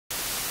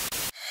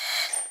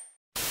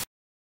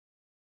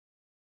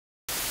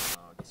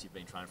guess you've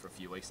been training for a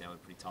few weeks now with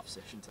a pretty tough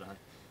session today.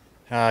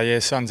 Yeah,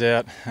 sun's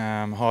out,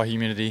 high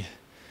humidity.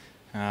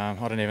 I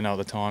don't even know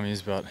what the time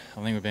is, but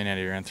I think we've been out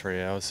here around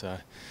 3 hours, so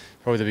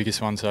probably the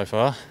biggest one so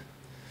far.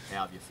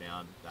 How have you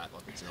found that?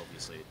 Like, it's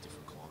obviously a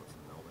different climate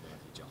from Melbourne. How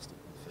have you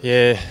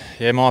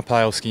adjusted? Yeah, my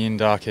pale skin,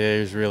 dark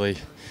hair is really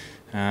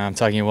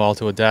taking a while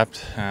to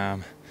adapt.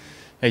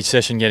 Each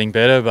session getting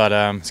better, but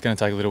it's going to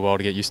take a little while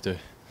to get used to.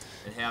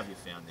 And how have you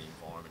found the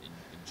environment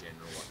in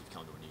general? Like, you've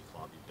come to a new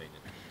club, you've been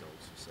at the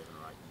Dogs for 7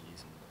 or 8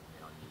 years, and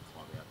now a new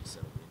club, how have you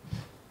settled in?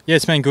 Yeah,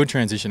 it's been a good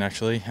transition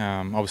actually.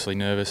 Obviously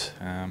nervous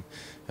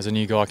as a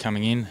new guy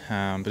coming in,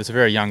 but it's a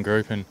very young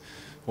group, and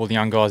all the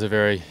young guys are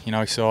very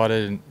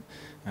excited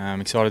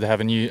and excited to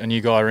have a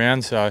new guy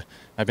around. So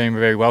they've been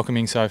very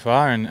welcoming so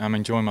far, and I'm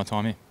enjoying my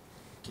time here.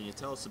 Can you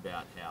tell us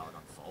about how it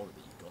unfolded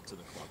that you got to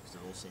the club? Because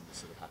it all seemed to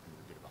sort of happen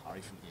in a bit of a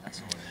hurry from the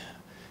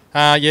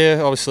outside.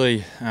 Yeah,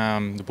 obviously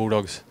the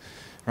Bulldogs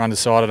were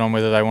undecided on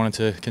whether they wanted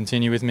to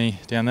continue with me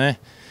down there,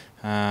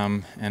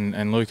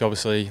 and Luke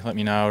obviously let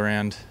me know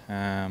around.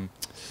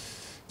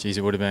 It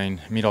would have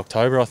been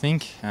mid-October, I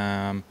think,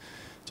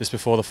 just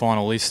before the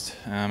final list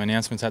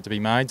announcements had to be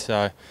made.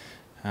 So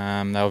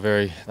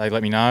they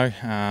let me know,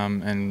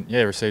 and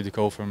yeah, received a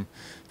call from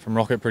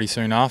Rocket pretty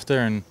soon after,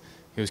 and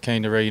he was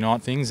keen to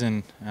reunite things,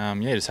 and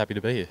yeah, just happy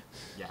to be here.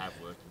 You have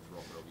worked with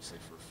Rocket obviously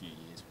for a few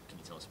years. Can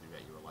you tell us a bit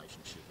about your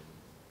relationship and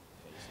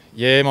how you think?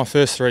 Yeah, my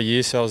first 3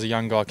 years, so I was a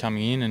young guy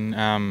coming in,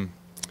 and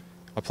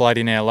I played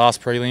in our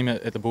last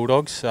prelim at the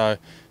Bulldogs. So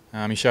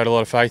he showed a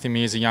lot of faith in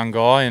me as a young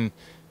guy,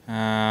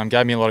 and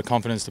gave me a lot of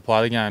confidence to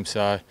play the game.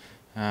 So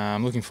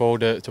I'm looking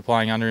forward to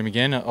playing under him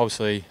again.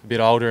 Obviously a bit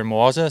older and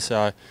wiser,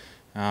 so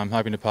I'm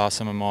hoping to pass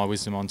some of my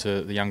wisdom on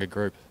to the younger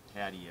group.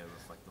 How do you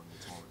reflect on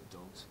your time at the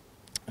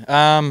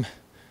Dogs?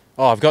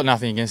 I've got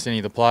nothing against any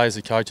of the players,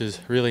 the coaches.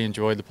 Really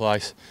enjoyed the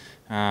place.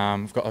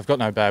 I've got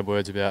no bad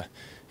words about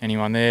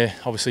anyone there.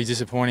 Obviously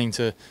disappointing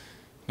to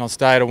not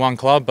stay at one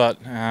club, but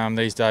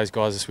these days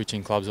guys are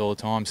switching clubs all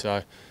the time.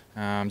 So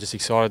just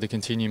excited to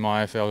continue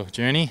my AFL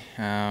journey.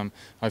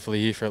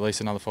 Hopefully here for at least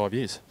another 5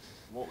 years.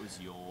 What was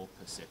your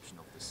perception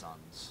of the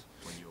SUNS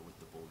when you were with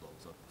the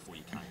Bulldogs? Like, before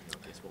you came here,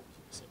 I guess, what was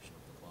your perception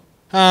of the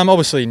club?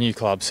 Obviously a new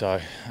club, so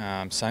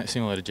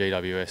similar to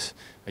GWS,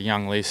 a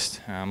young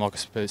list. Like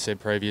I said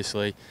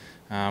previously,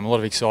 a lot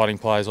of exciting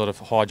players, a lot of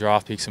high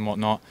draft picks and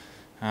whatnot.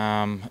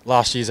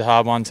 Last year's a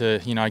hard one to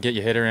get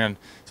your head around.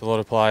 There's a lot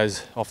of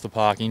players off the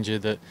park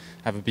injured that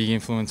have a big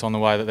influence on the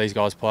way that these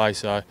guys play.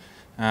 So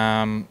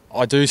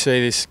I do see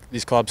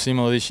this club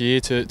similar this year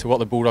to what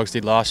the Bulldogs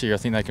did last year. I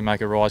think they can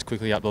make a rise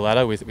quickly up the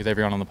ladder with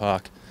everyone on the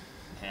park.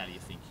 How do you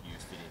think you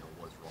fit in, or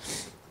what has Rocket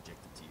sort of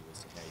projected to you as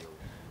to how you'll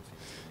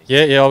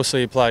fit in? Yeah,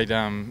 obviously I played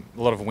a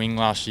lot of wing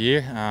last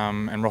year,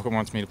 and Rocket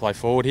wants me to play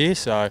forward here,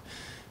 so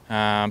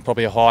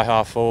probably a high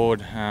half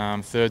forward,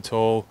 third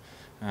tall,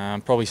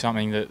 probably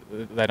something that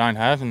they don't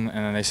have, and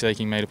they're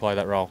seeking me to play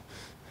that role.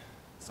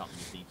 Something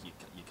you think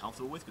you're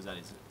comfortable with, because that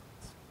is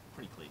a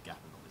pretty clear gap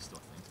in the list, I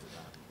think, that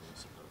you've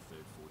also got a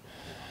third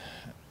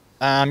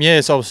forward. Yeah,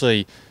 it's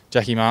obviously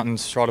Jackie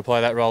Martin's tried to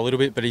play that role a little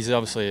bit, but he's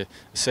obviously a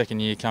second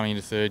year coming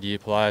into third year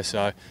player,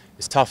 so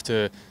it's tough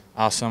to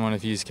ask someone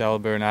of his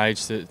calibre and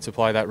age to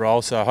play that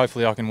role. So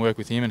hopefully I can work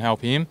with him and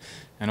help him,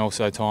 and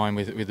also time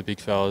with the big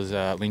fellas,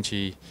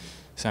 Lynchy,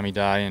 Sammy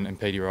Day and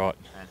Petey Wright.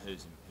 And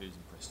who's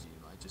impressed you,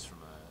 mate? Just from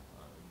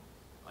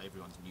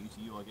everyone's new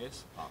to you, I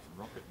guess, apart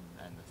from Rocket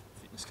and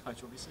the fitness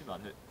coach, obviously.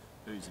 But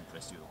who's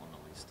impressed you on the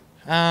list?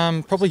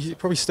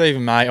 Probably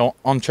Stephen May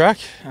on track.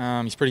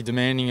 He's pretty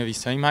demanding of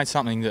his teammates.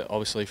 Something that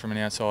obviously from an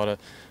outsider,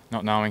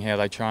 not knowing how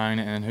they train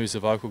and who's the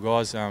vocal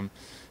guys.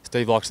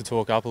 Steve likes to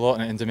talk up a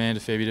lot and demand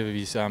a fair bit of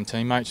his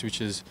teammates,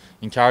 which is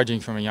encouraging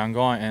from a young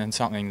guy and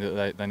something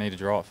that they need to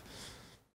drive.